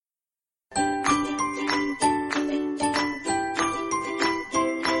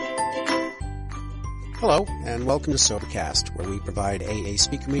Hello, and welcome to Sobercast, where we provide AA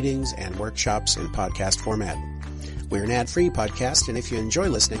speaker meetings and workshops in podcast format. We're an ad-free podcast, and if you enjoy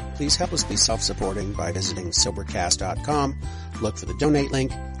listening, please help us be self-supporting by visiting Sobercast.com, look for the donate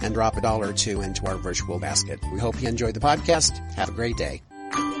link, and drop $1 or $2 into our virtual basket. We hope you enjoyed the podcast. Have a great day.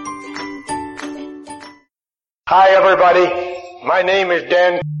 Hi, everybody. My name is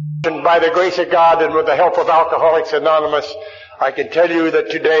Dan, and by the grace of God and with the help of Alcoholics Anonymous, I can tell you that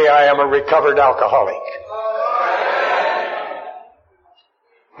today I am a recovered alcoholic.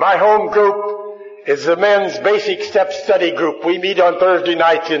 My home group is the Men's Basic Step Study Group. We meet on Thursday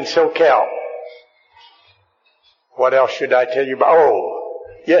nights in SoCal. What else should I tell you about? Oh,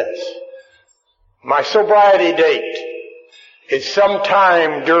 yes. My sobriety date is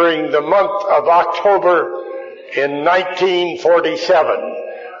sometime during the month of October in 1947.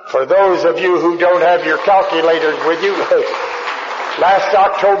 For those of you who don't have your calculators with you, last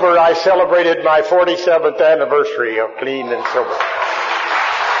October I celebrated my 47th anniversary of clean and sober.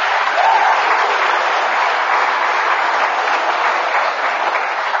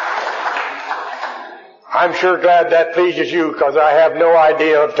 I'm sure glad that pleases you because I have no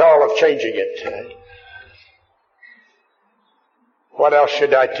idea at all of changing it. What else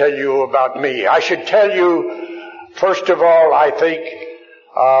should I tell you about me? I should tell you, first of all, I think,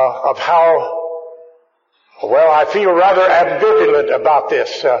 of how well, I feel rather ambivalent about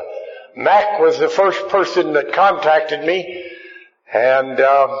this. Mac was the first person that contacted me, and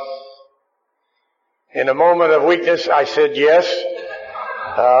in a moment of weakness, I said yes.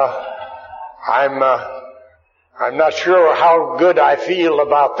 I'm not sure how good I feel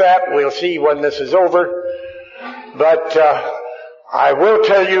about that. We'll see when this is over. But I will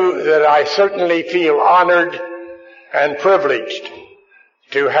tell you that I certainly feel honored and privileged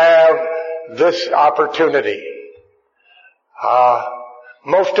to have this opportunity.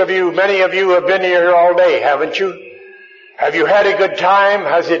 Most of you, many of you have been here all day, haven't you? Have you had a good time?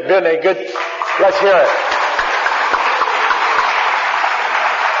 Has it been a good... Let's hear it.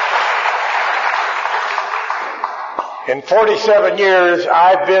 In 47 years,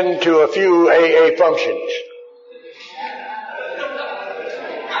 I've been to a few AA functions.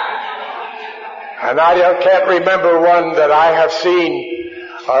 And I can't remember one that I have seen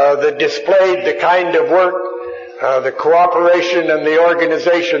that displayed the kind of work, the cooperation and the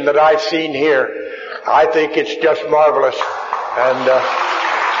organization that I've seen here. I think it's just marvelous. And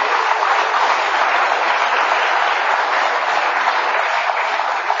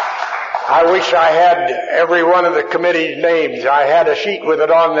I wish I had every one of the committee's names. I had a sheet with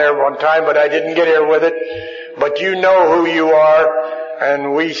it on there one time, but I didn't get here with it. But you know who you are,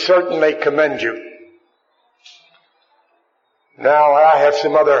 and we certainly commend you. Now, I have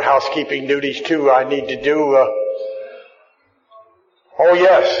some other housekeeping duties, too, I need to do. Oh,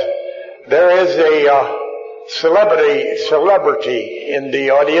 yes, there is a celebrity in the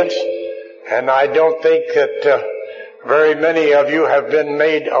audience, and I don't think that very many of you have been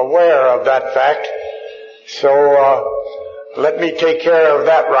made aware of that fact. So let me take care of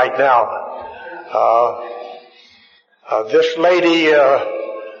that right now. This lady...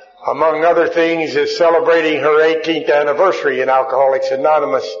 among other things, is celebrating her 18th anniversary in Alcoholics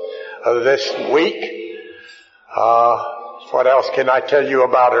Anonymous this week. What else can I tell you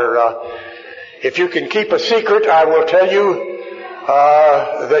about her? If you can keep a secret, I will tell you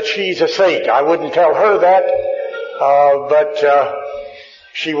that she's a saint. I wouldn't tell her that, but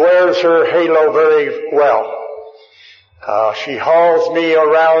she wears her halo very well. She hauls me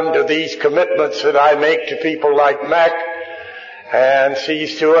around to these commitments that I make to people like Mac, and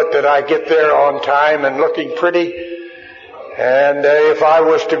sees to it that I get there on time and looking pretty. And if I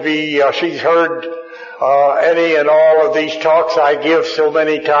was to be, she's heard any and all of these talks I give so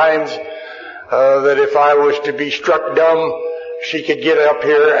many times that if I was to be struck dumb, she could get up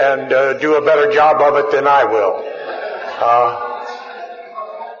here and do a better job of it than I will.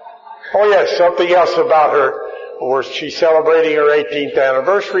 Oh yes, something else about her. She's celebrating her 18th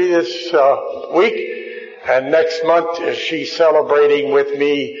anniversary this week. And next month she's celebrating with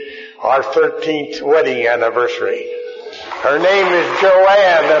me our 13th wedding anniversary. Her name is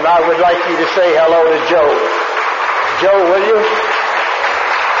Joanne, and I would like you to say hello to Joe. Joe, will you?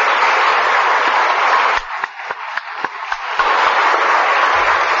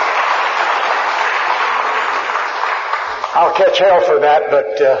 I'll catch hell for that,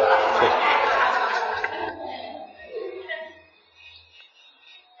 but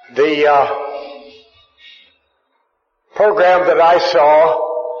the program that I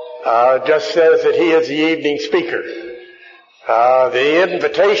saw just says that he is the evening speaker. The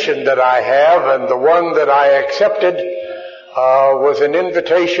invitation that I have and the one that I accepted was an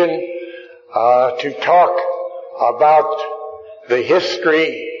invitation to talk about the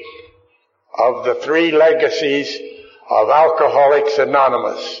history of the 3 legacies of Alcoholics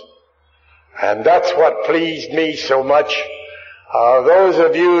Anonymous. And that's what pleased me so much. Those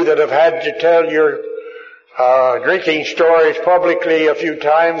of you that have had to tell your drinking stories publicly a few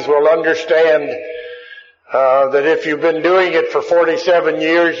times will understand that if you've been doing it for 47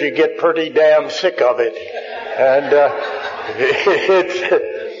 years, you get pretty damn sick of it. And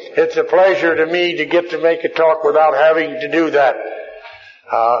it's a pleasure to me to get to make a talk without having to do that.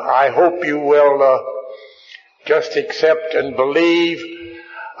 I hope you will just accept and believe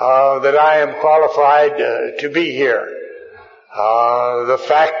that I am qualified to be here. The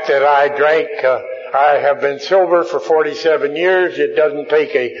fact that I have been sober for 47 years, it doesn't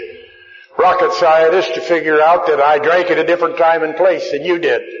take a rocket scientist to figure out that I drank at a different time and place than you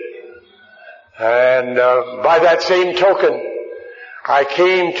did. And by that same token, I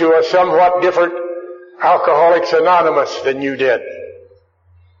came to a somewhat different Alcoholics Anonymous than you did.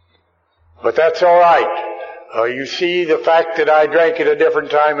 But that's all right. You see, the fact that I drank at a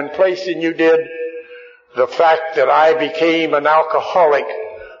different time and place than you did, the fact that I became an alcoholic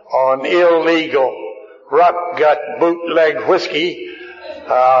on illegal, rut-gut, bootleg whiskey,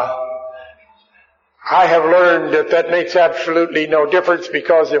 I have learned that makes absolutely no difference,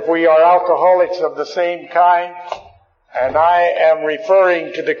 because if we are alcoholics of the same kind, and I am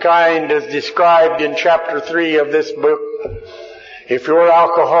referring to the kind as described in chapter 3 of this book, if you're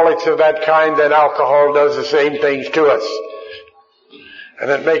alcoholics of that kind, then alcohol does the same things to us.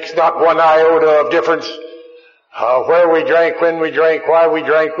 And it makes not one iota of difference where we drank, when we drank, why we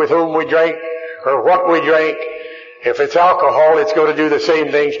drank, with whom we drank, or what we drank. If it's alcohol, it's going to do the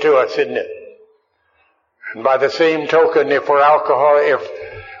same things to us, isn't it? And by the same token, if we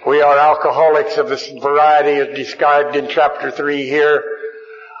are alcoholics of this variety as described in chapter 3 here,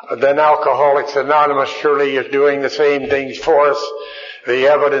 then Alcoholics Anonymous surely is doing the same things for us. The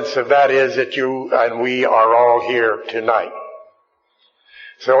evidence of that is that you and we are all here tonight.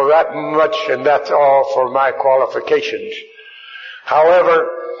 So that much, and that's all for my qualifications. However,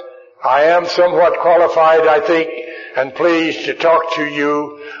 I am somewhat qualified, I think, and pleased to talk to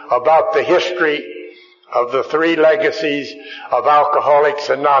you about the history of the 3 legacies of Alcoholics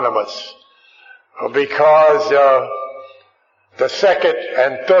Anonymous. Because the second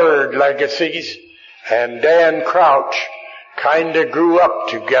and third legacies and Dan Crouch kind of grew up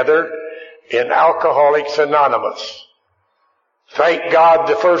together in Alcoholics Anonymous. Thank God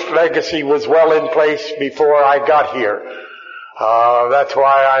the first legacy was well in place before I got here. That's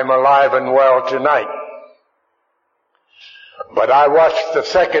why I'm alive and well tonight. But I watched the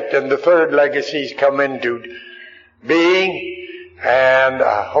second and the third legacies come into being, and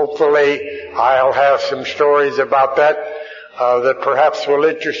hopefully I'll have some stories about that that perhaps will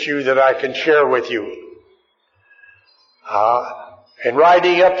interest you that I can share with you. In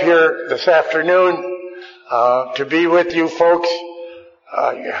riding up here this afternoon to be with you folks,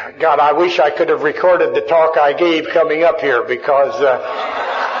 God, I wish I could have recorded the talk I gave coming up here, because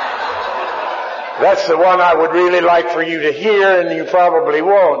that's the one I would really like for you to hear, and you probably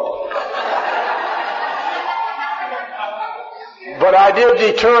won't. But I did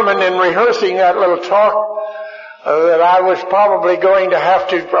determine in rehearsing that little talk that I was probably going to have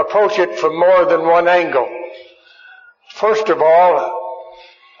to approach it from more than one angle. First of all,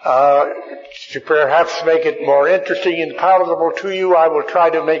 to perhaps make it more interesting and palatable to you, I will try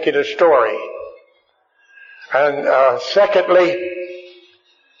to make it a story. And secondly,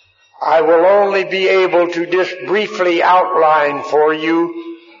 I will only be able to just briefly outline for you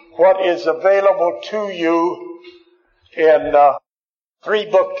what is available to you in 3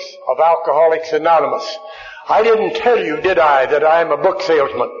 books of Alcoholics Anonymous. I didn't tell you, did I, that I'm a book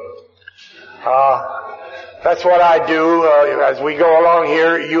salesman? That's what I do. As we go along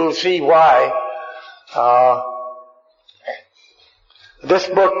here, you'll see why. This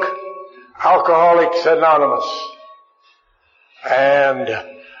book, Alcoholics Anonymous, and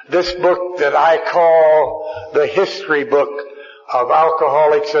this book that I call the history book of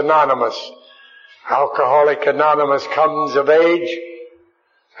Alcoholics Anonymous. Alcoholic Anonymous Comes of Age.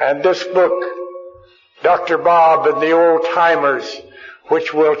 And this book, Dr. Bob and the Old Timers,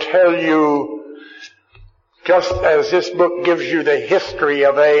 which will tell you, just as this book gives you the history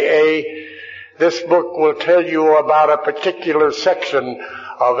of AA, this book will tell you about a particular section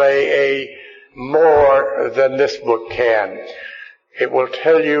of AA more than this book can. It will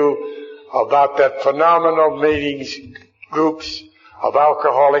tell you about that phenomenal meetings, groups of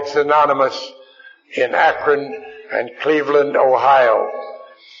Alcoholics Anonymous in Akron and Cleveland, Ohio.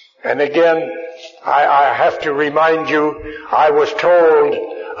 And again, I have to remind you, I was told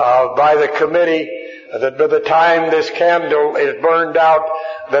by the committee that by the time this candle is burned out,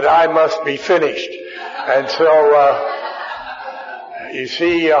 that I must be finished. And so, you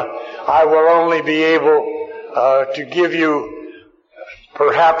see, I will only be able to give you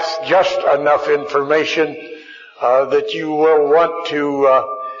perhaps just enough information that you will want to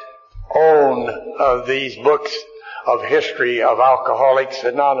own these books of history of Alcoholics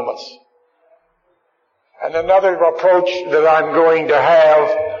Anonymous. And another approach that I'm going to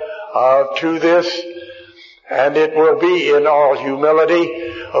have to this, and it will be in all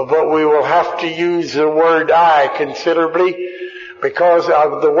humility, but we will have to use the word I considerably, because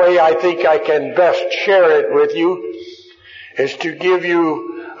of the way I think I can best share it with you is to give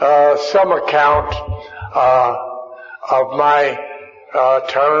you some account of my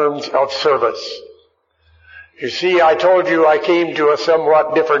terms of service. You see, I told you I came to a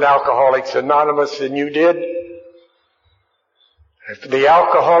somewhat different Alcoholics Anonymous than you did. The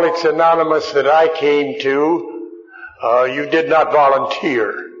Alcoholics Anonymous that I came to, you did not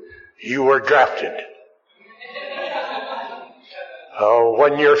volunteer. You were drafted.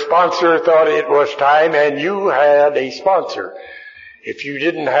 When your sponsor thought it was time, and you had a sponsor. If you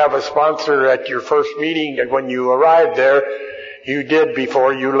didn't have a sponsor at your first meeting when you arrived there, you did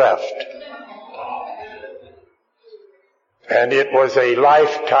before you left. And it was a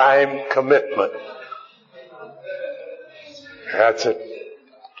lifetime commitment. That's a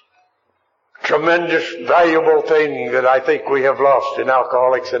tremendous, valuable thing that I think we have lost in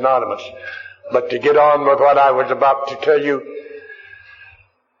Alcoholics Anonymous. But to get on with what I was about to tell you,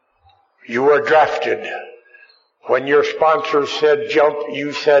 you were drafted. When your sponsor said jump,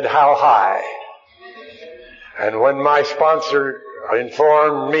 you said how high. And when my sponsor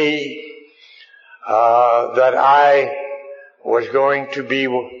informed me that I was going to be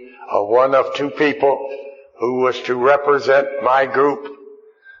one of two people who was to represent my group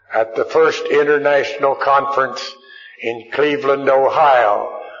at the first international conference in Cleveland,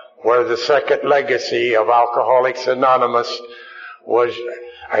 Ohio, where the second legacy of Alcoholics Anonymous was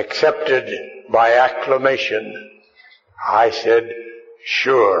accepted by acclamation, I said,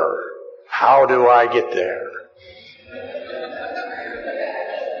 sure. How do I get there?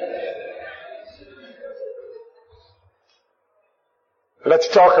 Let's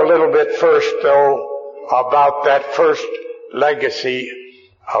talk a little bit first, though, about that first legacy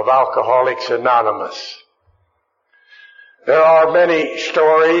of Alcoholics Anonymous. There are many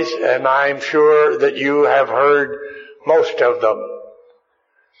stories, and I'm sure that you have heard most of them.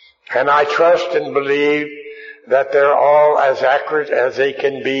 And I trust and believe that they're all as accurate as they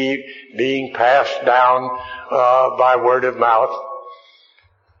can be, being passed down by word of mouth.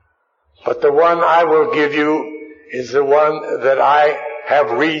 But the one I will give you is the one that I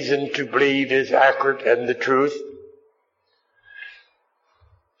have reason to believe is accurate and the truth.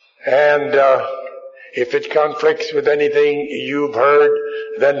 And if it conflicts with anything you've heard,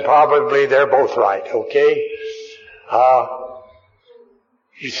 then probably they're both right, okay?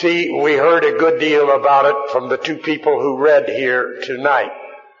 You see, we heard a good deal about it from the two people who read here tonight,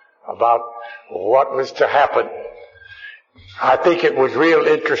 about what was to happen. I think it was real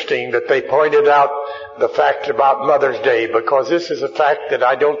interesting that they pointed out the fact about Mother's Day, because this is a fact that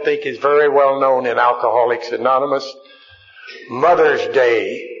I don't think is very well known in Alcoholics Anonymous. Mother's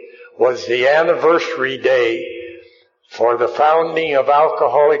Day was the anniversary day for the founding of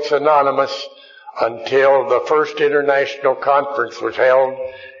Alcoholics Anonymous until the first international conference was held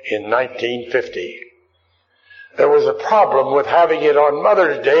in 1950. There was a problem with having it on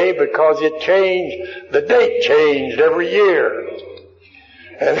Mother's Day because it changed, the date changed every year.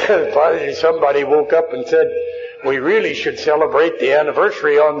 And then finally somebody woke up and said, we really should celebrate the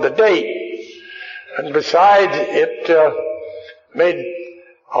anniversary on the date. And besides, it made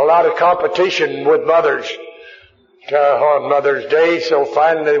a lot of competition with mothers on Mother's Day, so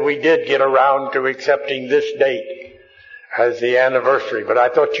finally we did get around to accepting this date as the anniversary. But I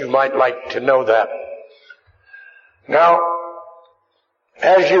thought you might like to know that. Now,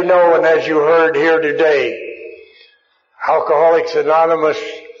 as you know and as you heard here today, Alcoholics Anonymous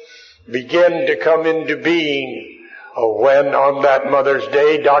began to come into being when on that Mother's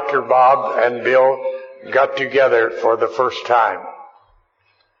Day Dr. Bob and Bill got together for the first time.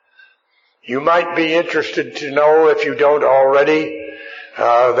 You might be interested to know, if you don't already,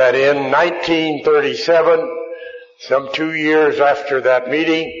 that in 1937, some 2 years after that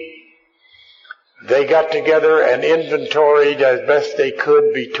meeting, they got together and inventoried as best they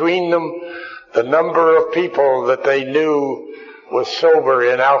could between them the number of people that they knew was sober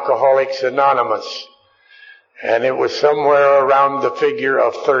in Alcoholics Anonymous. And it was somewhere around the figure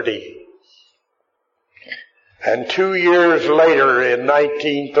of 30. And 2 years later, in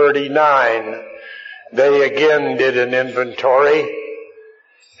 1939, they again did an inventory,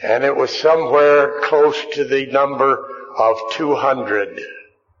 and it was somewhere close to the number of 200.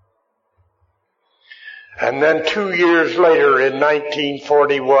 And then 2 years later, in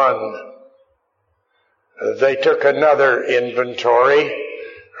 1941, they took another inventory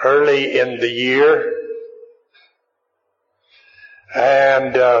early in the year,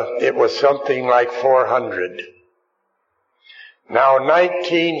 and it was something like 400. Now,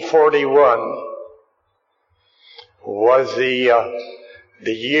 1941 was the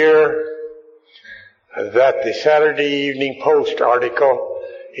year that the Saturday Evening Post article,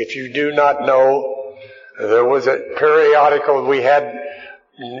 if you do not know, there was a periodical, we had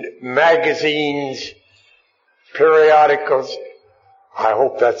magazines, periodicals, I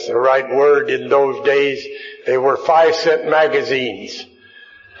hope that's the right word in those days. They were 5-cent magazines,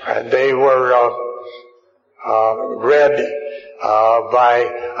 and they were read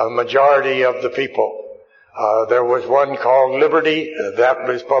by a majority of the people. There was one called Liberty that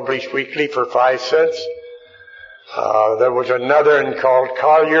was published weekly for 5 cents. There was another one called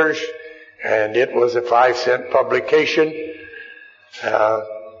Collier's, and it was a 5-cent publication.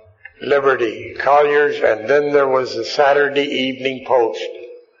 Liberty, Collier's, and then there was the Saturday Evening Post.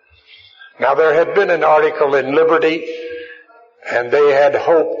 Now, there had been an article in Liberty, and they had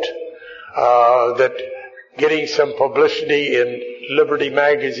hoped that getting some publicity in Liberty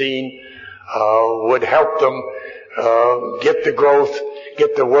magazine would help them get the growth,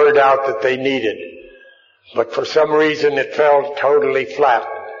 get the word out that they needed. But for some reason it fell totally flat,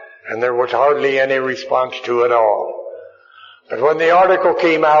 and there was hardly any response to it all. But when the article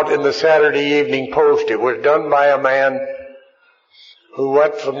came out in the Saturday Evening Post, it was done by a man who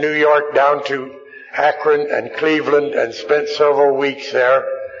went from New York down to Akron and Cleveland and spent several weeks there.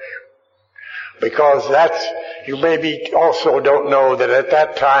 Because you maybe also don't know that at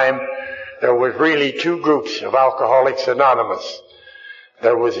that time there was really two groups of Alcoholics Anonymous.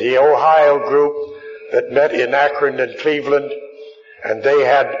 There was the Ohio group that met in Akron and Cleveland, and they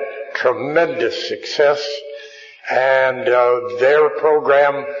had tremendous success. And their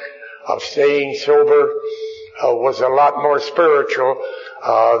program of staying sober was a lot more spiritual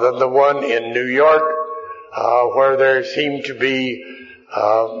than the one in New York, where there seemed to be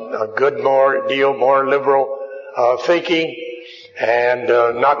a good more liberal thinking, and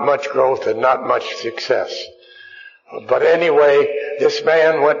not much growth and not much success. But anyway, this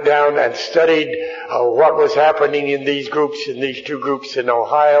man went down and studied what was happening in these groups, in these two groups in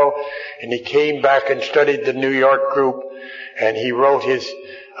Ohio, and he came back and studied the New York group, and he wrote his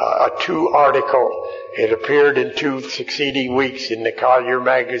two article. It appeared in 2 succeeding weeks in the Collier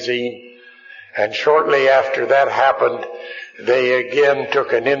magazine, and shortly after that happened, they again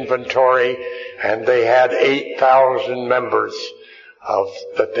took an inventory, and they had 8,000 members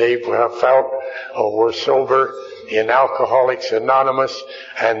that they felt were sober in Alcoholics Anonymous,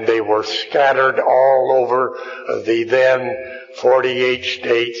 and they were scattered all over the then 48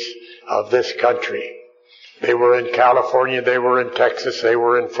 states of this country. They were in California, they were in Texas, they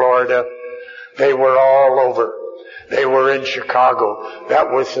were in Florida, they were all over. They were in Chicago. That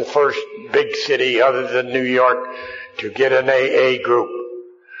was the first big city other than New York to get an AA group.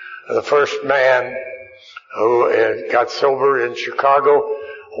 The first man who got sober in Chicago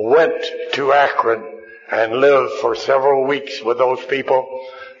went to Akron and lived for several weeks with those people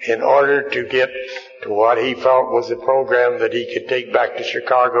in order to get to what he felt was a program that he could take back to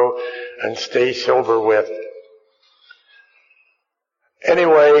Chicago and stay sober with.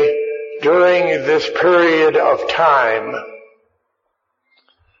 Anyway, during this period of time,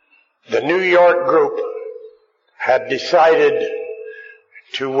 the New York group had decided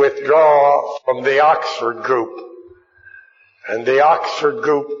to withdraw from the Oxford group. And the Oxford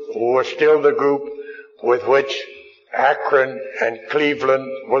group was still the group with which Akron and Cleveland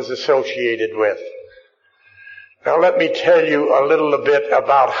was associated with. Now let me tell you a little bit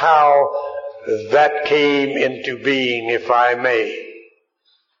about how that came into being, if I may.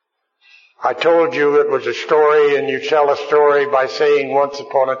 I told you it was a story, and you tell a story by saying once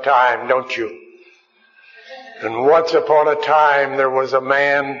upon a time, don't you? And once upon a time there was a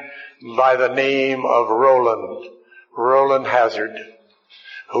man by the name of Roland Hazard,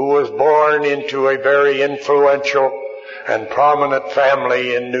 who was born into a very influential and prominent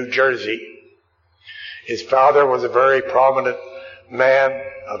family in New Jersey. His father was a very prominent man,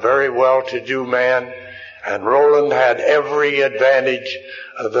 a very well-to-do man, and Roland had every advantage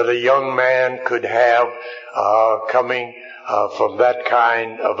that a young man could have coming from that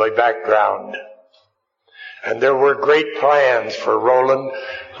kind of a background. And there were great plans for Roland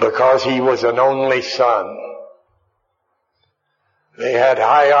because he was an only son. They had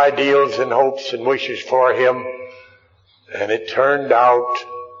high ideals and hopes and wishes for him, and it turned out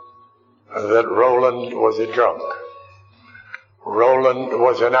that Roland was a drunk. Roland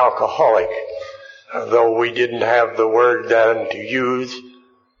was an alcoholic, though we didn't have the word then to use.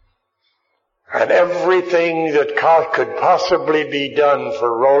 And everything that could possibly be done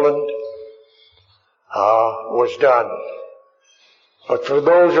for Roland was done. But for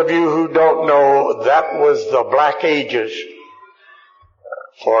those of you who don't know, that was the Black Ages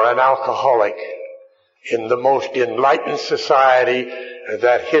for an alcoholic in the most enlightened society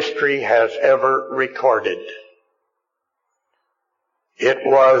that history has ever recorded. It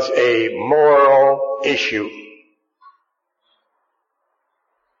was a moral issue.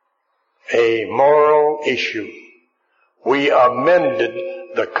 A moral issue. We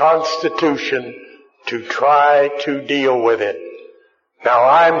amended the Constitution to try to deal with it. Now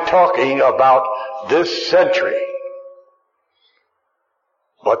I'm talking about this century.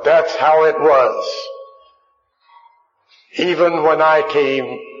 But that's how it was. Even when I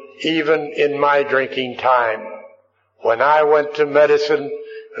came, even in my drinking time, when I went to medicine,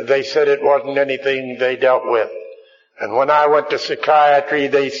 they said it wasn't anything they dealt with. And when I went to psychiatry,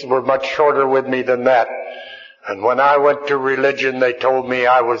 they were much shorter with me than that. And when I went to religion, they told me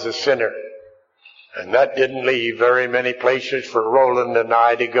I was a sinner. And that didn't leave very many places for Roland and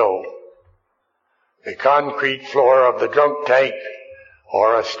I to go. The concrete floor of the drunk tank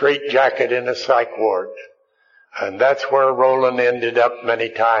or a straitjacket in a psych ward. And that's where Roland ended up many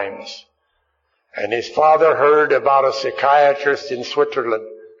times. And his father heard about a psychiatrist in Switzerland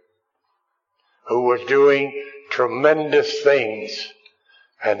who was doing tremendous things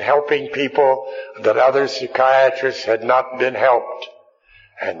and helping people that other psychiatrists had not been helped.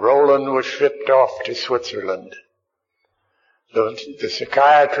 And Roland was shipped off to Switzerland. The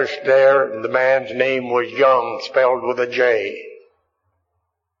psychiatrist there, the man's name was Young, spelled with a J.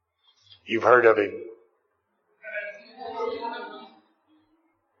 You've heard of him.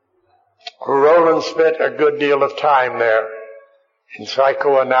 Roland spent a good deal of time there in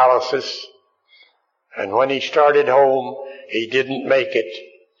psychoanalysis, and when he started home, he didn't make it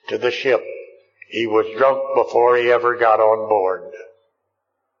to the ship. He was drunk before he ever got on board.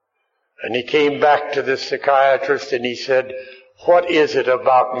 And he came back to this psychiatrist and he said, "What is it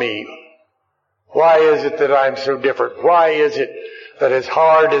about me? Why is it that I'm so different? Why is it that as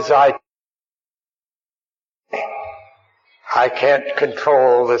hard as I can't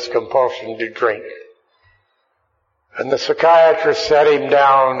control this compulsion to drink?" And the psychiatrist sat him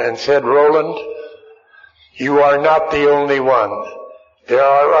down and said, "Roland, you are not the only one. There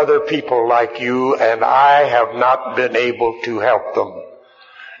are other people like you, and I have not been able to help them.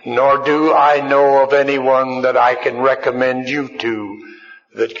 Nor do I know of anyone that I can recommend you to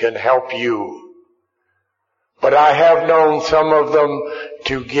that can help you. But I have known some of them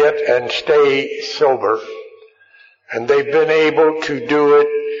to get and stay sober. And they've been able to do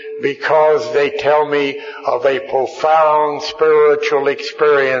it because they tell me of a profound spiritual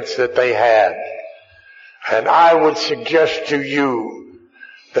experience that they had. And I would suggest to you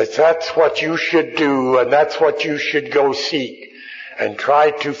that that's what you should do, and that's what you should go seek, and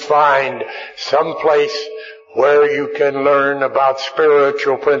try to find some place where you can learn about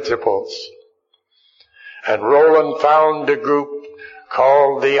spiritual principles." And Roland found a group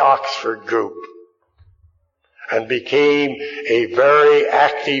called the Oxford Group and became a very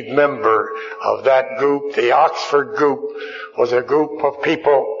active member of that group. The Oxford Group was a group of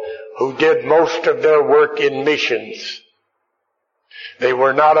people who did most of their work in missions. They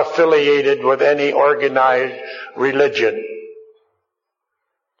were not affiliated with any organized religion.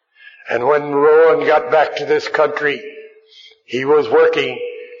 And when Roland got back to this country, he was working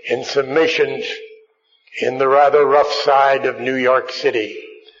in some missions in the rather rough side of New York City.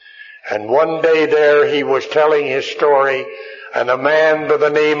 And one day there he was telling his story, and a man by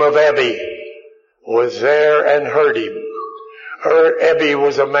the name of Ebby was there and heard him. Ebby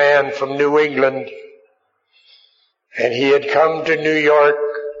was a man from New England, and he had come to New York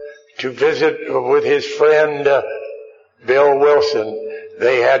to visit with his friend Bill Wilson.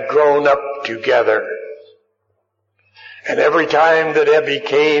 They had grown up together. And every time that Ebby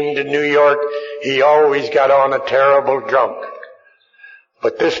came to New York, he always got on a terrible drunk.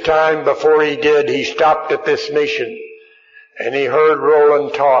 But this time, before he did, he stopped at this mission, and he heard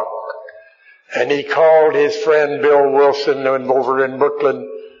Roland talk. And he called his friend Bill Wilson over in Brooklyn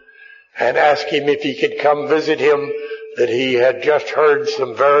and asked him if he could come visit him, that he had just heard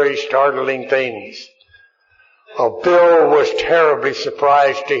some very startling things. Well, Bill was terribly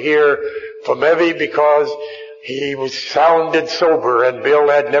surprised to hear from Evie because he sounded sober, and Bill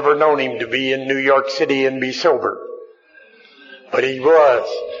had never known him to be in New York City and be sober. But he was.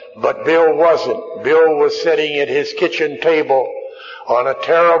 But Bill wasn't. Bill was sitting at his kitchen table on a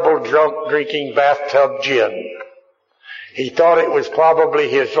terrible drunk drinking bathtub gin. He thought it was probably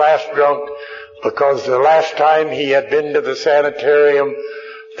his last drunk because the last time he had been to the sanitarium,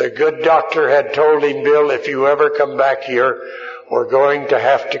 the good doctor had told him, Bill, if you ever come back here, we're going to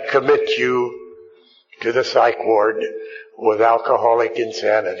have to commit you to the psych ward with alcoholic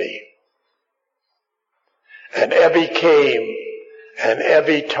insanity. And Ebby came, and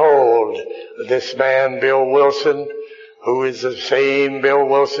Ebby told this man, Bill Wilson, who is the same Bill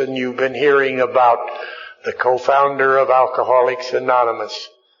Wilson you've been hearing about, the co-founder of Alcoholics Anonymous.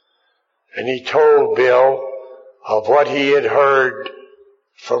 And he told Bill of what he had heard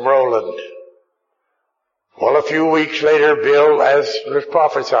from Roland. Well, a few weeks later, Bill, as was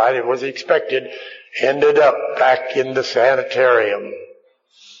prophesied, it was expected, ended up back in the sanitarium.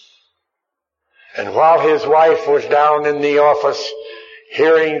 And while his wife was down in the office,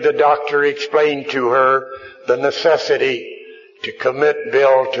 hearing the doctor explain to her the necessity to commit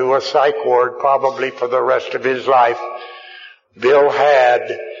Bill to a psych ward probably for the rest of his life, Bill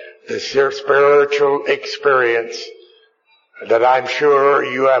had the spiritual experience that I'm sure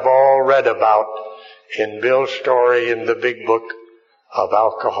you have all read about in Bill's story in the big book of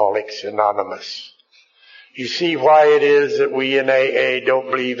Alcoholics Anonymous. You see why it is that we in AA don't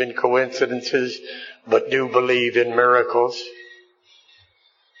believe in coincidences, but do believe in miracles?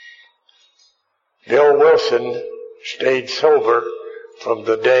 Bill Wilson stayed sober from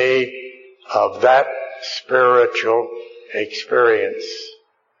the day of that spiritual experience.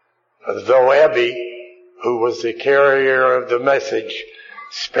 Though Ebby, who was the carrier of the message,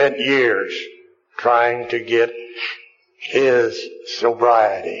 spent years trying to get his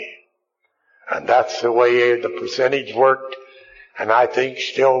sobriety. And that's the way the percentage worked, and I think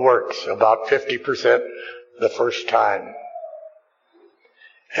still works, about 50% the first time.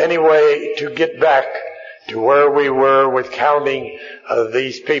 Anyway, to get back to where we were with counting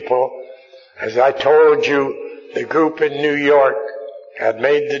these people, as I told you, the group in New York had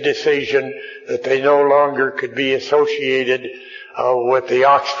made the decision that they no longer could be associated with the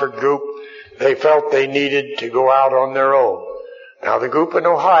Oxford group. They felt they needed to go out on their own. Now, the group in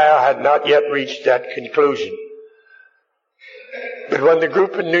Ohio had not yet reached that conclusion. But when the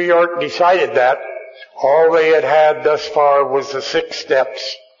group in New York decided that, all they had had thus far was the 6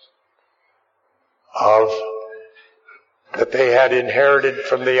 steps that they had inherited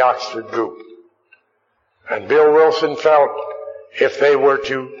from the Oxford group. And Bill Wilson felt if they were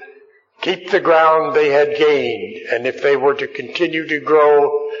to keep the ground they had gained, and if they were to continue to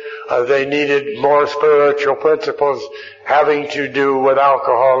grow, they needed more spiritual principles having to do with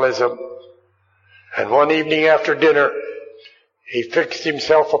alcoholism. And one evening after dinner, he fixed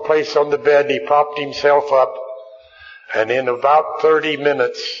himself a place on the bed, he propped himself up, and in about 30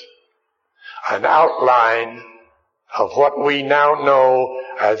 minutes, an outline of what we now know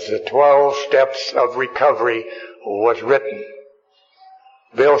as the 12 steps of recovery was written.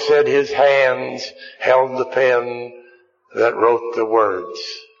 Bill said his hands held the pen that wrote the words.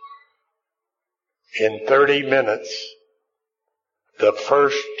 In 30 minutes, the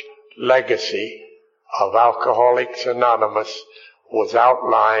first legacy of Alcoholics Anonymous was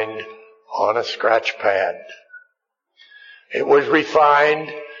outlined on a scratch pad. It was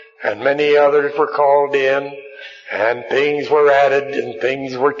refined, and many others were called in, and things were added and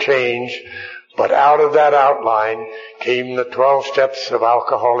things were changed, but out of that outline came the 12 steps of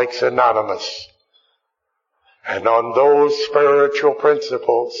Alcoholics Anonymous. And on those spiritual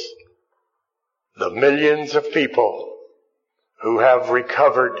principles, the millions of people who have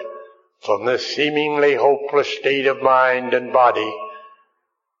recovered from this seemingly hopeless state of mind and body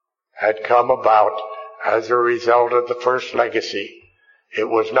had come about as a result of the first legacy. It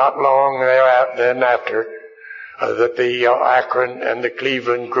was not long then after that the Akron and the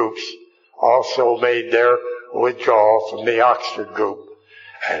Cleveland groups also made their withdrawal from the Oxford group,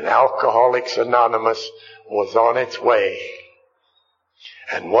 and Alcoholics Anonymous was on its way.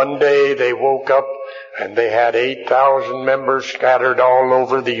 And one day they woke up and they had 8,000 members scattered all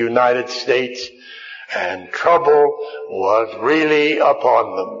over the United States, and trouble was really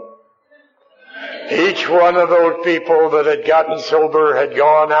upon them. Each one of those people that had gotten sober had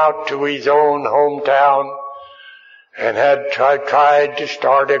gone out to his own hometown and had tried to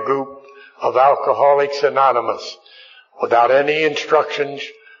start a group of Alcoholics Anonymous without any instructions,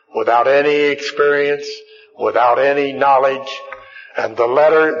 without any experience, without any knowledge. And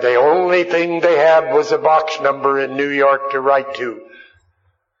the only thing they had was a box number in New York to write to.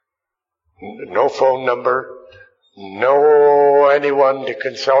 No phone number, no anyone to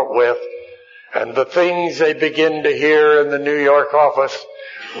consult with. And the things they began to hear in the New York office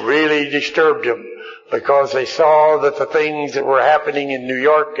really disturbed him, because they saw that the things that were happening in New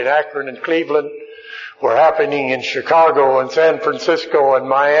York and Akron and Cleveland were happening in Chicago and San Francisco and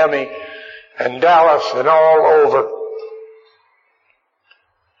Miami and Dallas and all over.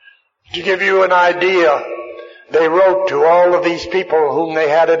 To give you an idea, they wrote to all of these people whom they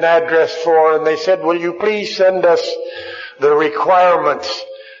had an address for, and they said, will you please send us the requirements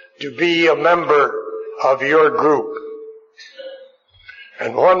to be a member of your group?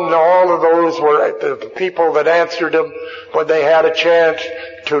 And all of those were the people that answered them. When they had a chance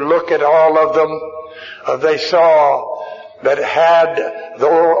to look at all of them, they saw that had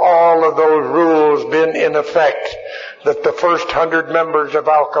all of those rules been in effect, that the first 100 members of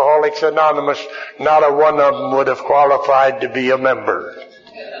Alcoholics Anonymous, not a one of them would have qualified to be a member.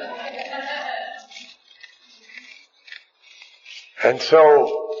 And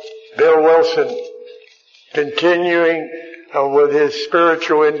so Bill Wilson, continuing with his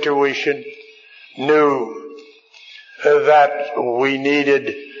spiritual intuition, knew that we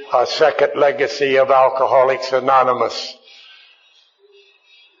needed a second legacy of Alcoholics Anonymous.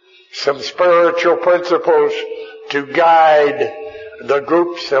 Some spiritual principles to guide the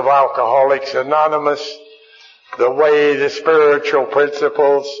groups of Alcoholics Anonymous, the way the spiritual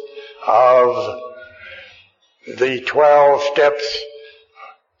principles of the 12 steps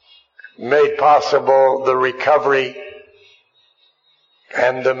made possible the recovery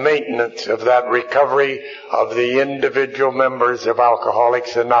and the maintenance of that recovery of the individual members of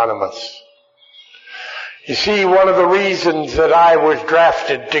Alcoholics Anonymous. You see, one of the reasons that I was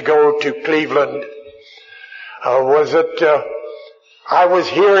drafted to go to Cleveland was that I was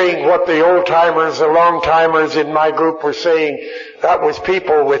hearing what the old-timers, the long-timers in my group were saying. That was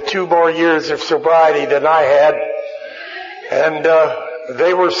people with 2 more years of sobriety than I had. And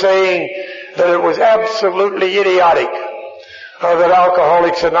they were saying that it was absolutely idiotic that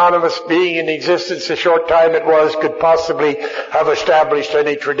Alcoholics Anonymous, being in existence the short time it was, could possibly have established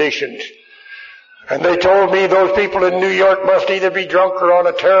any traditions. And they told me those people in New York must either be drunk or on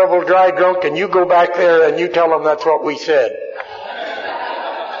a terrible dry drunk, and you go back there and you tell them that's what we said.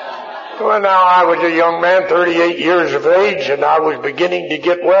 Well, now I was a young man, 38 years of age, and I was beginning to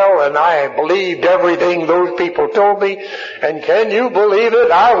get well, and I believed everything those people told me. And can you believe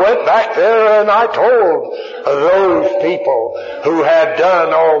it? I went back there and I told those people who had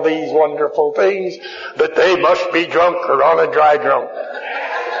done all these wonderful things that they must be drunk or on a dry drunk.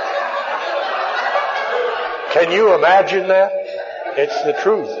 Can you imagine that? It's the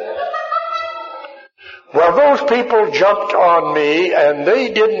truth. Well, those people jumped on me, and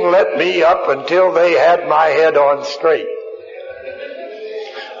they didn't let me up until they had my head on straight.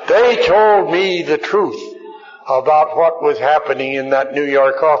 They told me the truth about what was happening in that New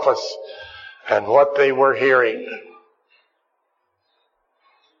York office and what they were hearing.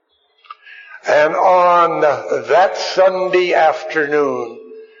 And on that Sunday afternoon,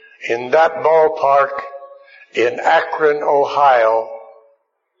 in that ballpark in Akron, Ohio,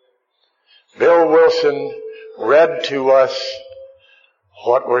 Bill Wilson read to us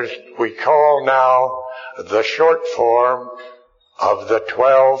what we call now the short form of the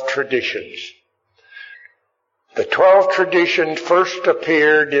 12 traditions. The 12 traditions first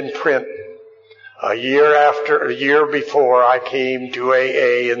appeared in print a year before I came to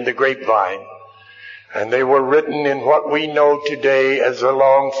AA in the Grapevine, and they were written in what we know today as the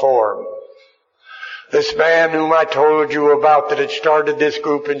long form. This man whom I told you about that had started this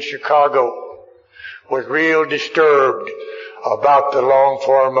group in Chicago was real disturbed about the long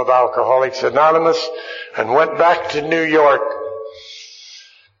form of Alcoholics Anonymous and went back to New York.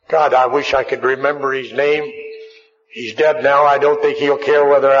 God, I wish I could remember his name. He's dead now. I don't think he'll care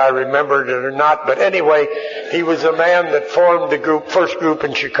whether I remembered it or not. But anyway, he was a man that formed the first group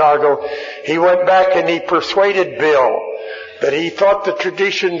in Chicago. He went back and he persuaded Bill that he thought the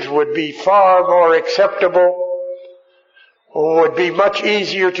traditions would be far more acceptable, would be much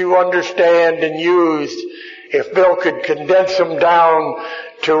easier to understand and use if Bill could condense them down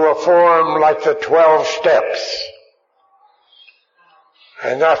to a form like the 12 steps.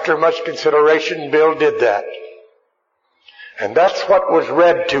 And after much consideration, Bill did that. And that's what was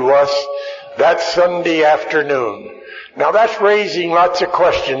read to us that Sunday afternoon. Now that's raising lots of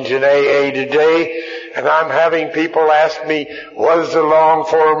questions in AA today, and I'm having people ask me, was the long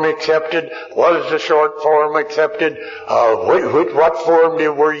form accepted? Was the short form accepted? What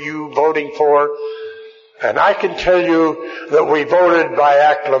form were you voting for? And I can tell you that we voted by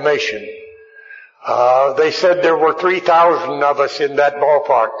acclamation. They said there were 3,000 of us in that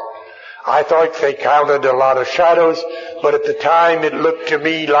ballpark. I thought they counted a lot of shadows, but at the time it looked to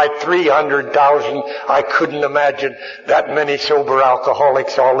me like 300,000. I couldn't imagine that many sober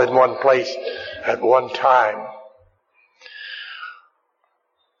alcoholics all in one place at one time.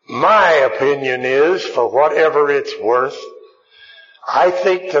 My opinion is, for whatever it's worth, I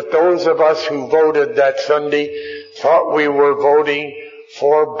think that those of us who voted that Sunday thought we were voting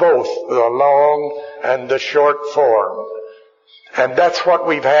for both the long and the short form. And that's what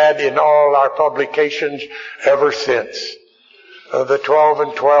we've had in all our publications ever since. The 12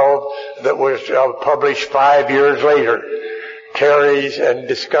 and 12 that was published 5 years later carries and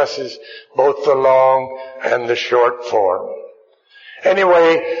discusses both the long and the short form.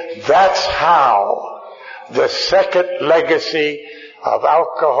 Anyway, that's how the second legacy of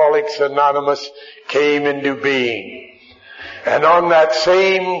Alcoholics Anonymous came into being. And on that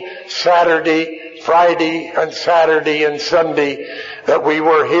same Friday and Saturday and Sunday that we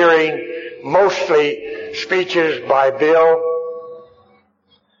were hearing mostly speeches by Bill,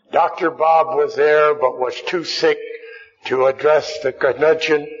 Dr. Bob was there but was too sick to address the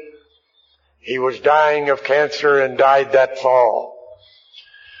convention. He was dying of cancer and died that fall.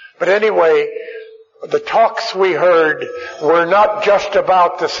 But anyway, the talks we heard were not just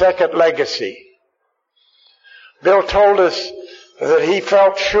about the second legacy. Bill told us that he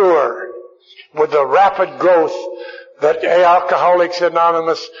felt sure with the rapid growth that Alcoholics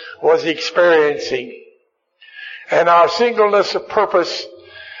Anonymous was experiencing and our singleness of purpose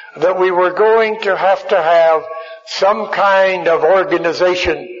that we were going to have some kind of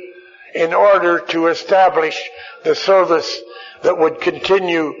organization in order to establish the service that would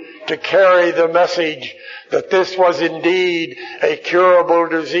continue to carry the message that this was indeed a curable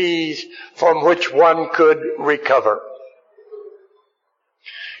disease from which one could recover.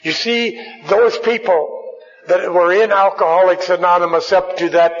 You see, those people that were in Alcoholics Anonymous up to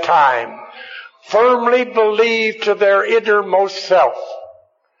that time firmly believed to their innermost self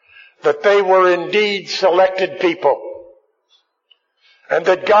that they were indeed selected people, and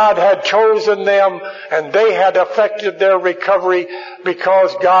that God had chosen them and they had affected their recovery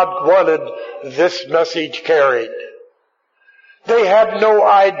because God wanted this message carried. They had no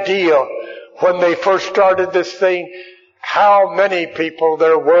idea when they first started this thing how many people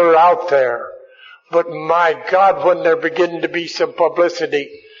there were out there. But my God, when there began to be some publicity,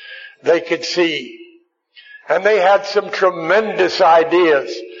 they could see. And they had some tremendous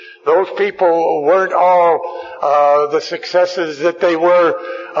ideas. Those people weren't all the successes that they were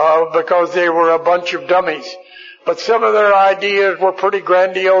because they were a bunch of dummies. But some of their ideas were pretty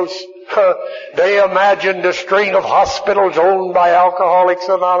grandiose. They imagined a string of hospitals owned by Alcoholics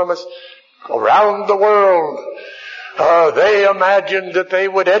Anonymous around the world. They imagined that they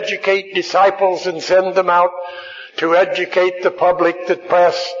would educate disciples and send them out to educate the public, the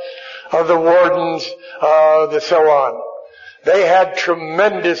press, the wardens, so on. They had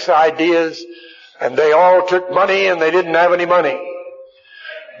tremendous ideas, and they all took money, and they didn't have any money.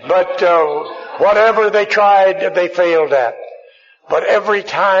 But whatever they tried, they failed at. But every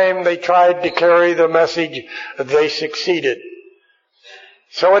time they tried to carry the message, they succeeded.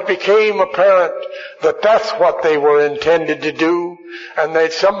 So it became apparent that that's what they were intended to do, and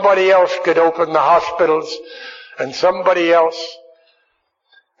that somebody else could open the hospitals, and somebody else.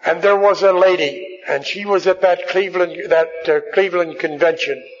 And there was a lady, and she was at that Cleveland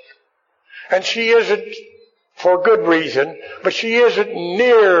convention. And she isn't, for good reason, but she isn't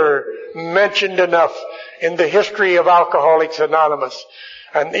near mentioned enough in the history of Alcoholics Anonymous.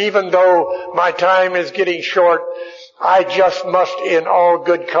 And even though my time is getting short, I just must, in all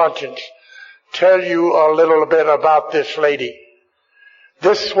good conscience, tell you a little bit about this lady.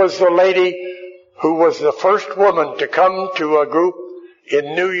 This was the lady who was the first woman to come to a group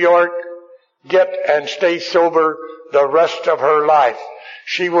in New York, get and stay sober the rest of her life.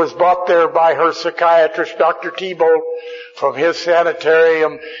 She was brought there by her psychiatrist, Dr. T-Bolt, from his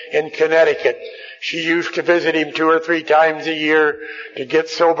sanitarium in Connecticut. She used to visit him 2 or 3 times a year to get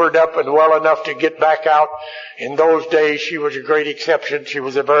sobered up and well enough to get back out. In those days, she was a great exception. She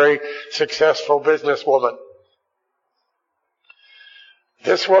was a very successful businesswoman.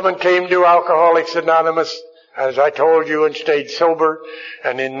 This woman came to Alcoholics Anonymous, as I told you, and stayed sober,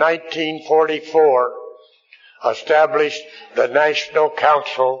 and in 1944 established the National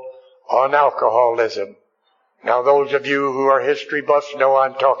Council on Alcoholism. Now those of you who are history buffs know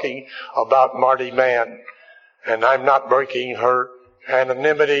I'm talking about Marty Mann, and I'm not breaking her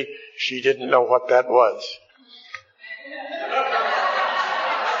anonymity. She didn't know what that was.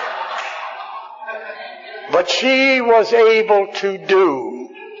 But she was able to do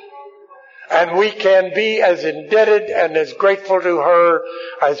And we can be as indebted and as grateful to her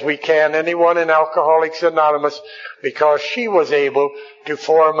as we can anyone in Alcoholics Anonymous, because she was able to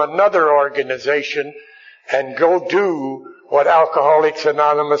form another organization and go do what Alcoholics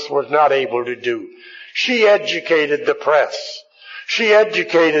Anonymous was not able to do. She educated the press. She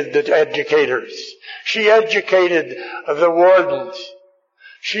educated the educators. She educated the wardens.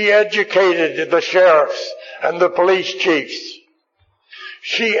 She educated the sheriffs and the police chiefs.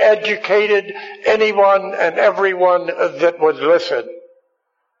 She educated anyone and everyone that would listen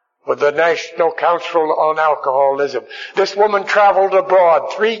with the National Council on Alcoholism. This woman traveled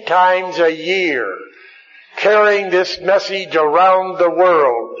abroad 3 times a year, carrying this message around the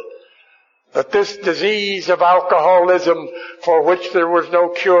world, that this disease of alcoholism, for which there was no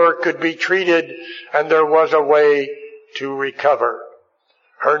cure, could be treated, and there was a way to recover.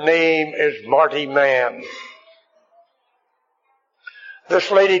 Her name is Marty Mann. This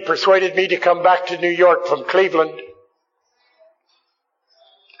lady persuaded me to come back to New York from Cleveland.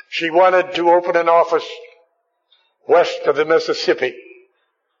 She wanted to open an office west of the Mississippi.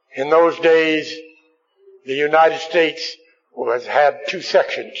 In those days, the United States had 2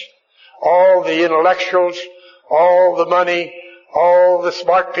 sections. All the intellectuals, all the money, all the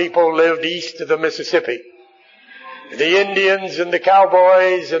smart people lived east of the Mississippi. The Indians and the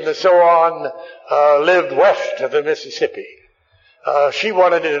cowboys and the so on lived west of the Mississippi. She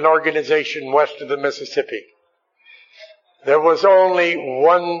wanted an organization west of the Mississippi. There was only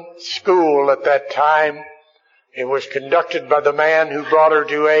one school at that time. It was conducted by the man who brought her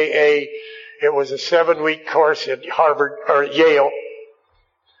to AA. It was a 7-week course at Harvard or Yale,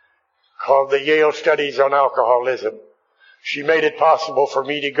 called the Yale Studies on Alcoholism. She made it possible for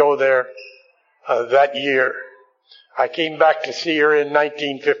me to go there that year. I came back to see her in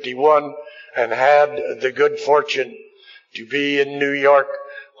 1951 and had the good fortune to be in New York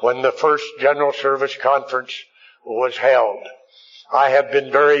when the first General Service Conference was held. I had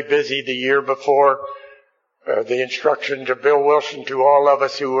been very busy the year before. The instruction to Bill Wilson, to all of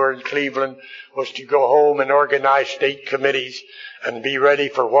us who were in Cleveland, was to go home and organize state committees and be ready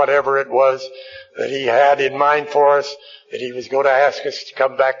for whatever it was that he had in mind for us, that he was going to ask us to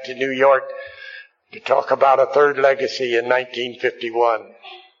come back to New York to talk about a 3rd legacy in 1951.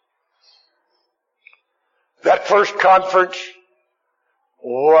 That first conference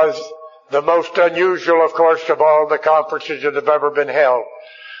was the most unusual, of course, of all the conferences that have ever been held.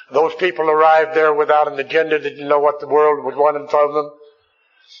 Those people arrived there without an agenda, didn't know what the world was wanting from them.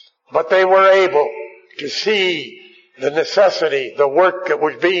 But they were able to see the necessity, the work that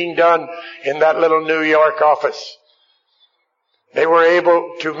was being done in that little New York office. They were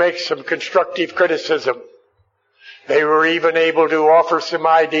able to make some constructive criticism. They were even able to offer some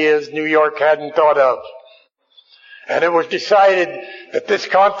ideas New York hadn't thought of. And it was decided that this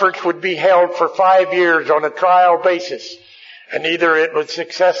conference would be held for 5 years on a trial basis. And either it would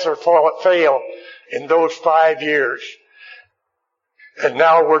success or fail in those 5 years. And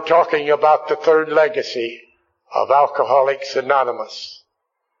now we're talking about the 3rd legacy of Alcoholics Anonymous.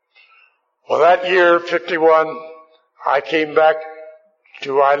 Well, that year, 51, I came back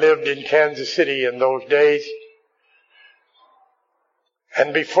I lived in Kansas City in those days.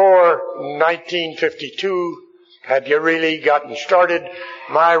 And before 1952 had you really gotten started,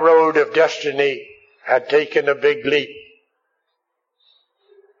 my road of destiny had taken a big leap.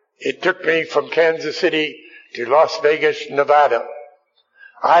 It took me from Kansas City to Las Vegas, Nevada.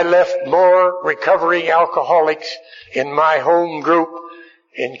 I left more recovering alcoholics in my home group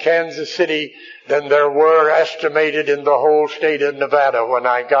in Kansas City than there were estimated in the whole state of Nevada when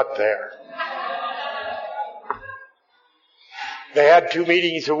I got there. They had 2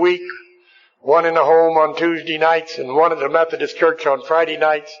 meetings a week, one in a home on Tuesday nights and one at the Methodist Church on Friday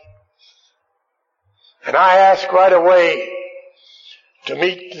nights. And I asked right away to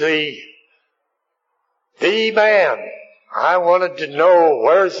meet the man. I wanted to know,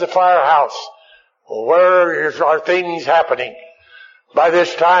 where's the firehouse? Where are things happening? By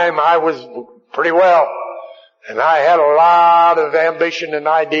this time I was pretty well, and I had a lot of ambition and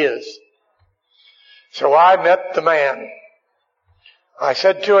ideas. So I met the man. I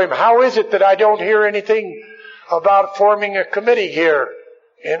said to him, how is it that I don't hear anything about forming a committee here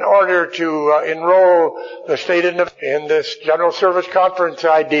in order to enroll the state in this General Service Conference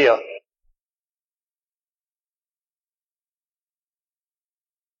idea?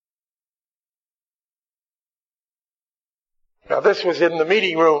 Now this was in the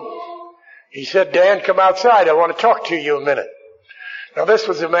meeting room. He said, Dan, come outside. I want to talk to you a minute. Now this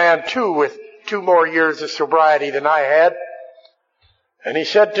was a man too with 2 more years of sobriety than I had. And he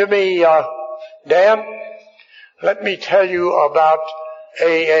said to me, Dan, let me tell you about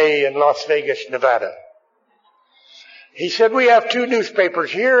AA in Las Vegas, Nevada. He said, we have 2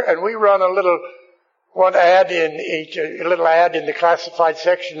 newspapers here, and we run a little ad in the classified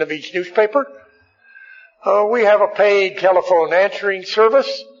section of each newspaper. We have a paid telephone answering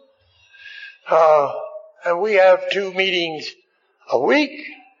service. And we have 2 meetings a week.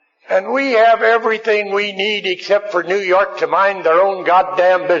 And we have everything we need except for New York to mind their own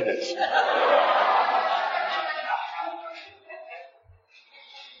goddamn business.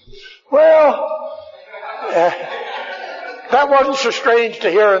 Well, that wasn't so strange to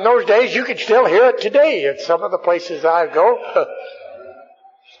hear in those days. You can still hear it today at some of the places I go.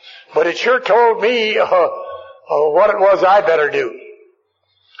 But it sure told me what it was I better do.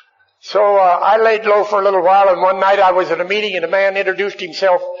 So I laid low for a little while, and one night I was at a meeting, and a man introduced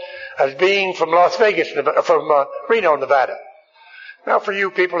himself as being from Reno, Nevada. Now, for you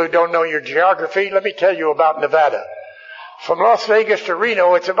people who don't know your geography, let me tell you about Nevada. From Las Vegas to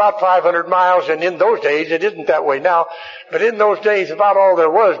Reno, it's about 500 miles, and in those days, it isn't that way now, but in those days, about all there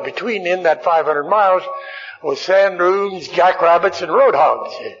was in that 500 miles was sand dunes, jackrabbits, and road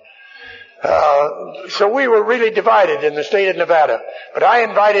hogs. So we were really divided in the state of Nevada. But I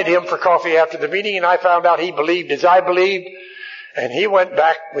invited him for coffee after the meeting, and I found out he believed as I believed, and he went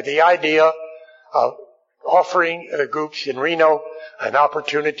back with the idea of offering the groups in Reno an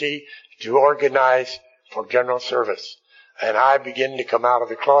opportunity to organize for general service. And I began to come out of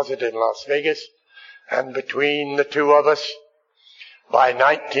the closet in Las Vegas, and between the 2 of us, by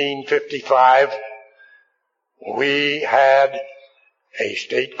 1955, we had a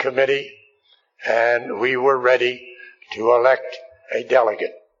state committee, and we were ready to elect a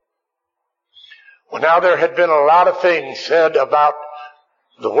delegate. Well, now there had been a lot of things said about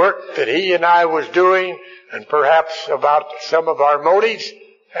the work that he and I was doing, and perhaps about some of our motives,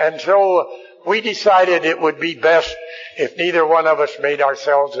 and so we decided it would be best if neither one of us made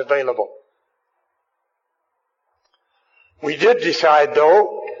ourselves available. We did decide,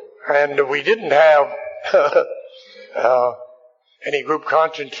 though, and we didn't have any group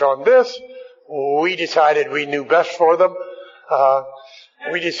conscience on this. We decided we knew best for them.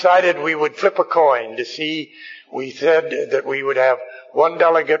 We decided we would flip a coin to see. We said that we would have 1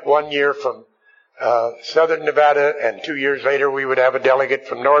 delegate 1 year from Southern Nevada, and 2 years later we would have a delegate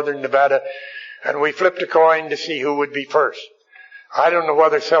from Northern Nevada, and we flipped a coin to see who would be first. I don't know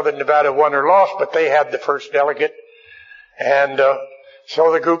whether Southern Nevada won or lost, but they had the first delegate, and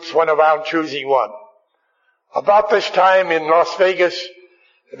so the groups went around choosing one. About this time in Las Vegas,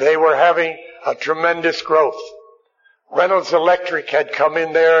 they were having a tremendous growth. Reynolds Electric had come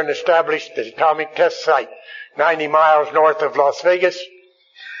in there and established the atomic test site 90 miles north of Las Vegas.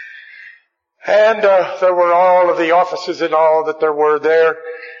 And there were all of the offices and all that there were there.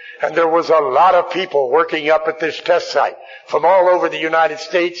 And there was a lot of people working up at this test site from all over the United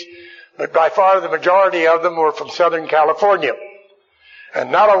States. But by far the majority of them were from Southern California.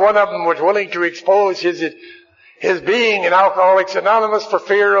 And not a one of them was willing to expose his being in Alcoholics Anonymous for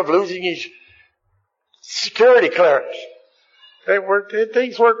fear of losing his security clearance.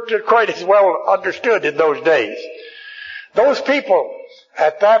 Things weren't quite as well understood in those days. Those people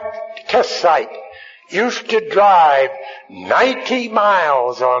at that test site used to drive 90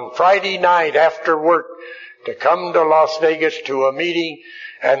 miles on Friday night after work to come to Las Vegas to a meeting,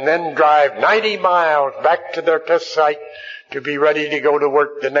 and then drive 90 miles back to their test site to be ready to go to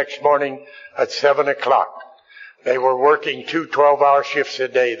work the next morning at 7 o'clock. They were working 2 12-hour shifts a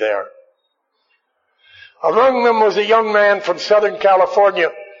day there. Among them was a young man from Southern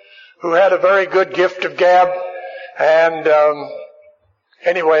California who had a very good gift of gab. And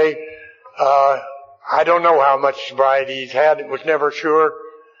anyway, I don't know how much sobriety he's had. It was never sure.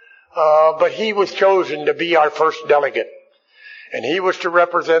 But he was chosen to be our first delegate. And he was to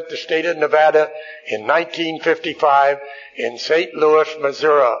represent the state of Nevada in 1955 in St. Louis,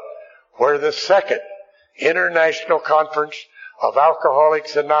 Missouri, where the second International Conference of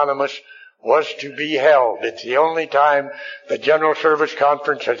Alcoholics Anonymous was to be held. It's the only time the General Service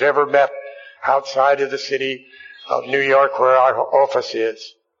Conference has ever met outside of the city of New York where our office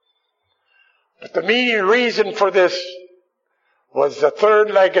is. But the main reason for this was the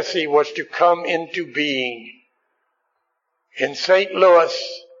third legacy was to come into being. In St. Louis,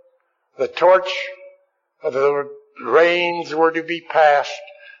 the torch of the reins were to be passed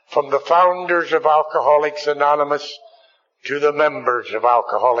from the founders of Alcoholics Anonymous to the members of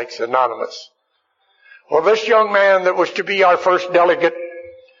Alcoholics Anonymous. Well, this young man that was to be our first delegate,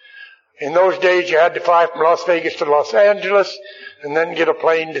 in those days you had to fly from Las Vegas to Los Angeles and then get a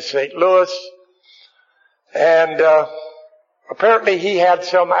plane to St. Louis. And apparently he had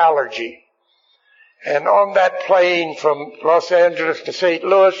some allergy. And on that plane from Los Angeles to St.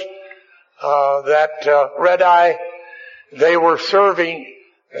 Louis, that red eye, they were serving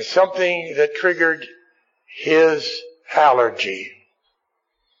something that triggered his allergy.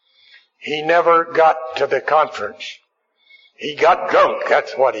 He never got to the conference. He got drunk,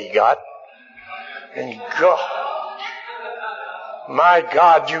 that's what he got. And my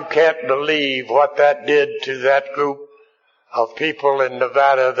God, you can't believe what that did to that group of people in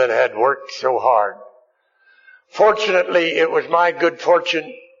Nevada that had worked so hard. Fortunately, it was my good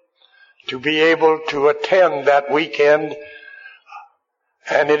fortune to be able to attend that weekend,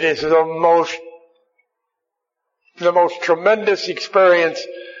 and it is the most tremendous experience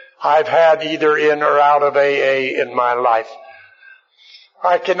I've had either in or out of AA in my life.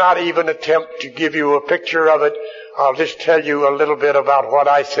 I cannot even attempt to give you a picture of it. I'll just tell you a little bit about what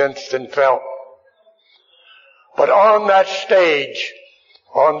I sensed and felt. But on that stage,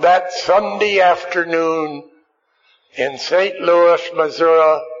 on that Sunday afternoon in St. Louis,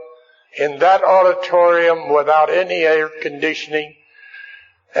 Missouri, in that auditorium without any air conditioning,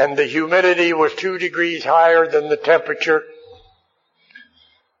 and the humidity was 2 degrees higher than the temperature,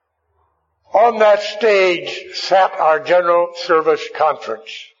 on that stage sat our General Service Conference.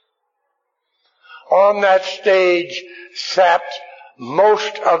 On that stage sat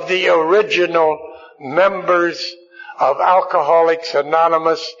most of the original members of Alcoholics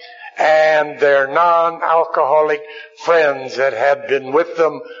Anonymous and their non-alcoholic friends that had been with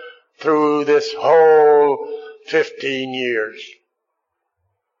them through this whole 15 years.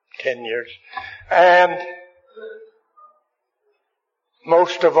 10 years. And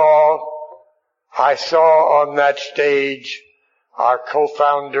most of all, I saw on that stage our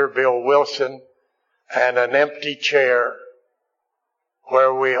co-founder, Bill Wilson, and an empty chair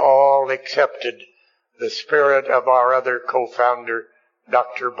where we all accepted the spirit of our other co-founder,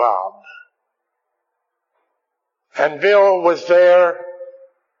 Dr. Bob. And Bill was there.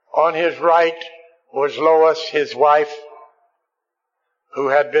 On his right was Lois, his wife, who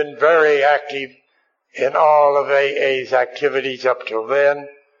had been very active in all of AA's activities up till then.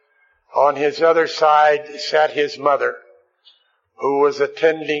 On his other side sat his mother, who was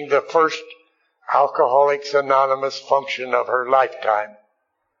attending the first Alcoholics Anonymous function of her lifetime.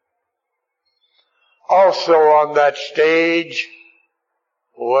 Also on that stage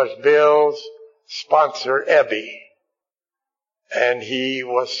was Bill's sponsor, Ebby, and he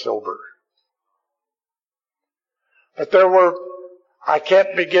was sober. But there were, I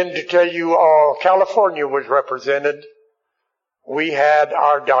can't begin to tell you all. California was represented. We had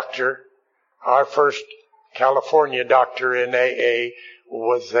our doctor, our first California doctor in AA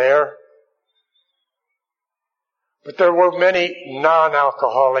was there. But there were many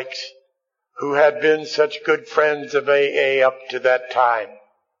non-alcoholics who had been such good friends of AA up to that time.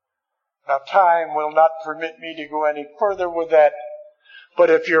 Now, time will not permit me to go any further with that, but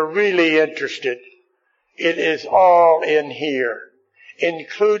if you're really interested, it is all in here,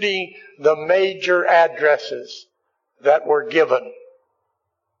 including the major addresses that were given.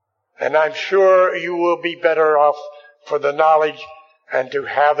 And I'm sure you will be better off for the knowledge and to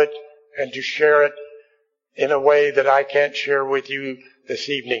have it and to share it in a way that I can't share with you this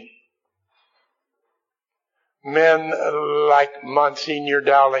evening. Men like Monsignor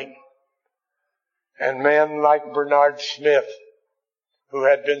Dowling and men like Bernard Smith, who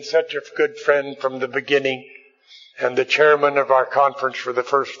had been such a good friend from the beginning and the chairman of our conference for the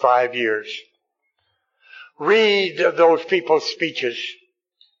first 5 years. Read those people's speeches.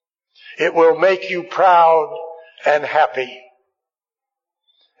 It will make you proud and happy.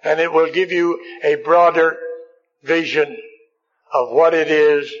 And it will give you a broader vision of what it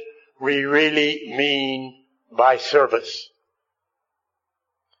is we really mean by service.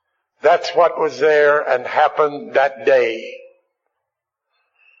 That's what was there and happened that day.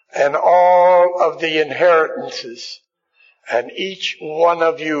 And all of the inheritances, and each one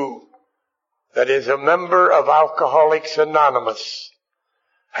of you that is a member of Alcoholics Anonymous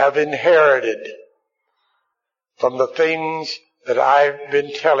have inherited from the things that I've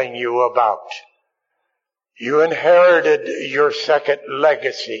been telling you about. You inherited your second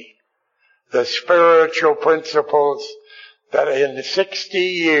legacy, the spiritual principles that in 60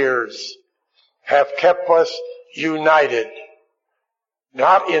 years have kept us united.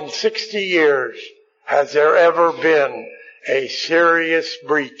 Not in 60 years has there ever been a serious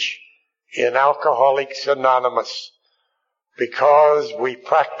breach in Alcoholics Anonymous, because we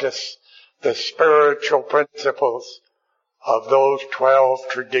practice the spiritual principles of those 12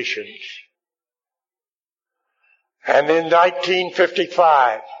 traditions. And in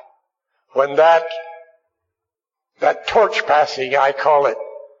 1955, when that torch passing, I call it,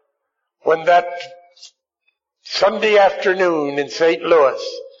 when that Sunday afternoon in St.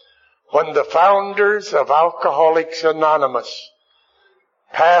 Louis, when the founders of Alcoholics Anonymous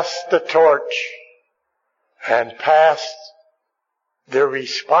passed the torch and passed the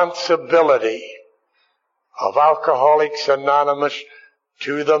responsibility of Alcoholics Anonymous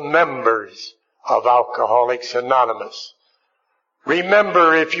to the members of Alcoholics Anonymous.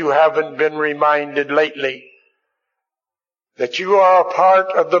 Remember, if you haven't been reminded lately, that you are a part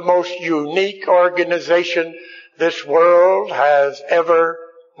of the most unique organization this world has ever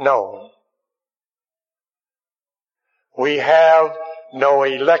known. We have no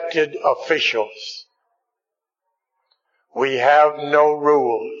elected officials. We have no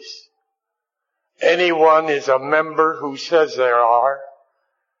rules. Anyone is a member who says they are,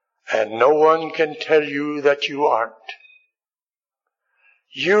 and no one can tell you that you aren't.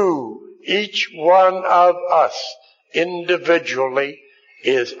 You, each one of us individually,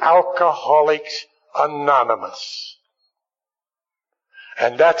 is Alcoholics Anonymous.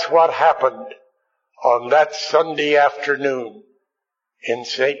 And that's what happened on that Sunday afternoon in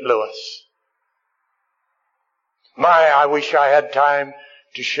St. Louis. I wish I had time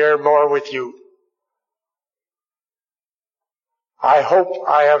to share more with you. I hope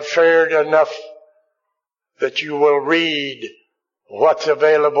I have shared enough that you will read what's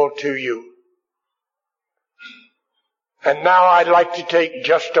available to you. And now I'd like to take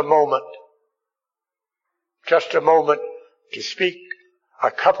just a moment to speak a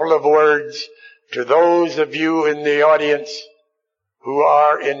couple of words to those of you in the audience who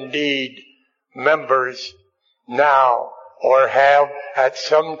are indeed members now or have at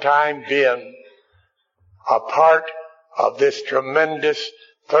some time been a part of this tremendous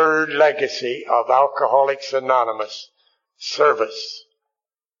third legacy of Alcoholics Anonymous service.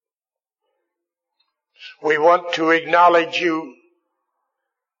 We want to acknowledge you.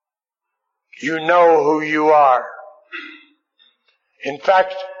 You know who you are. In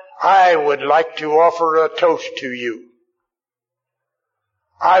fact, I would like to offer a toast to you.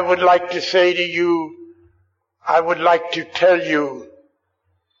 I would like to say to you, I would like to tell you,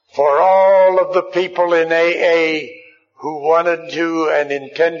 for all of the people in AA who wanted to and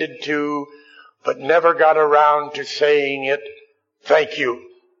intended to, but never got around to saying it, thank you.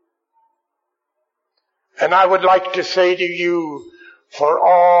 And I would like to say to you, for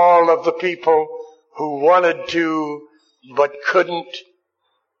all of the people who wanted to, but couldn't,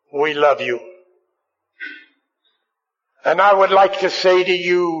 we love you. And I would like to say to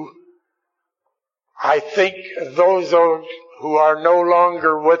you, I think those who are no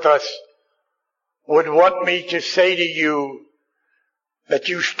longer with us would want me to say to you that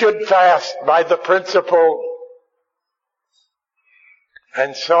you stood fast by the principle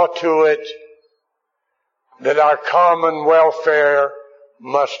and saw to it that our common welfare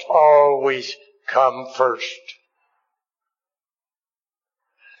must always come first.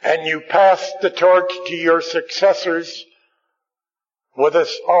 And you passed the torch to your successors with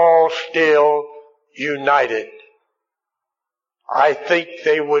us all still united. I think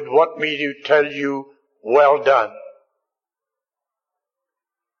they would want me to tell you, well done.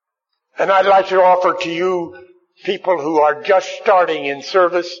 And I'd like to offer to you, people who are just starting in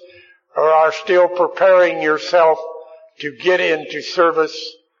service or are still preparing yourself to get into service,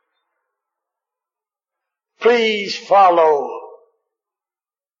 please follow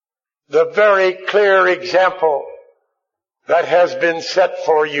the very clear example that has been set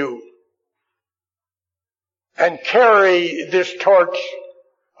for you and carry this torch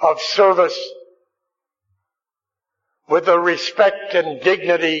of service with the respect and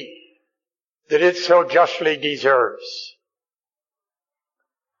dignity that it so justly deserves.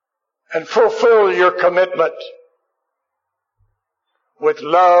 And fulfill your commitment with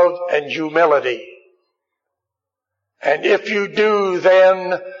love and humility. And if you do,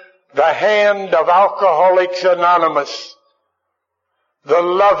 then the hand of Alcoholics Anonymous, the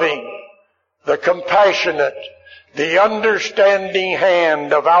loving, the compassionate, the understanding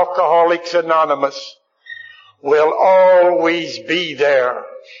hand of Alcoholics Anonymous will always be there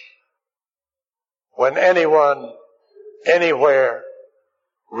when anyone, anywhere,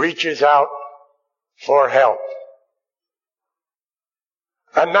 reaches out for help.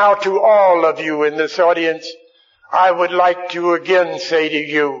 And now to all of you in this audience, I would like to again say to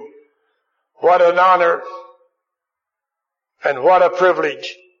you, what an honor and what a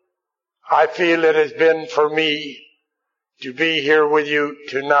privilege I feel it has been for me to be here with you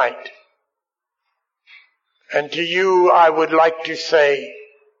tonight. And to you I would like to say,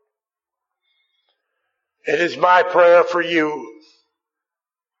 it is my prayer for you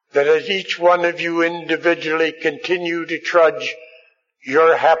that as each one of you individually continue to trudge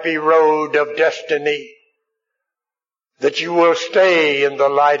your happy road of destiny, that you will stay in the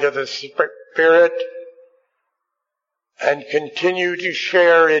light of the Spirit and continue to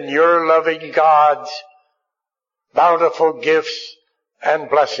share in your loving God's bountiful gifts and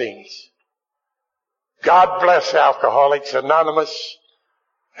blessings. God bless Alcoholics Anonymous,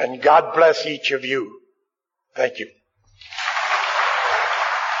 and God bless each of you. Thank you.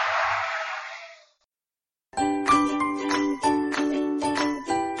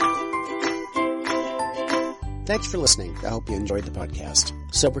 Thanks for listening. I hope you enjoyed the podcast.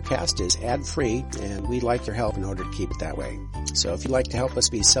 Sobercast is ad-free, and we'd like your help in order to keep it that way. So if you'd like to help us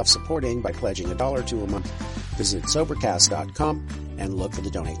be self-supporting by pledging $1 to a month, visit Sobercast.com and look for the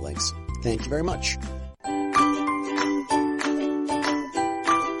donate links. Thank you very much.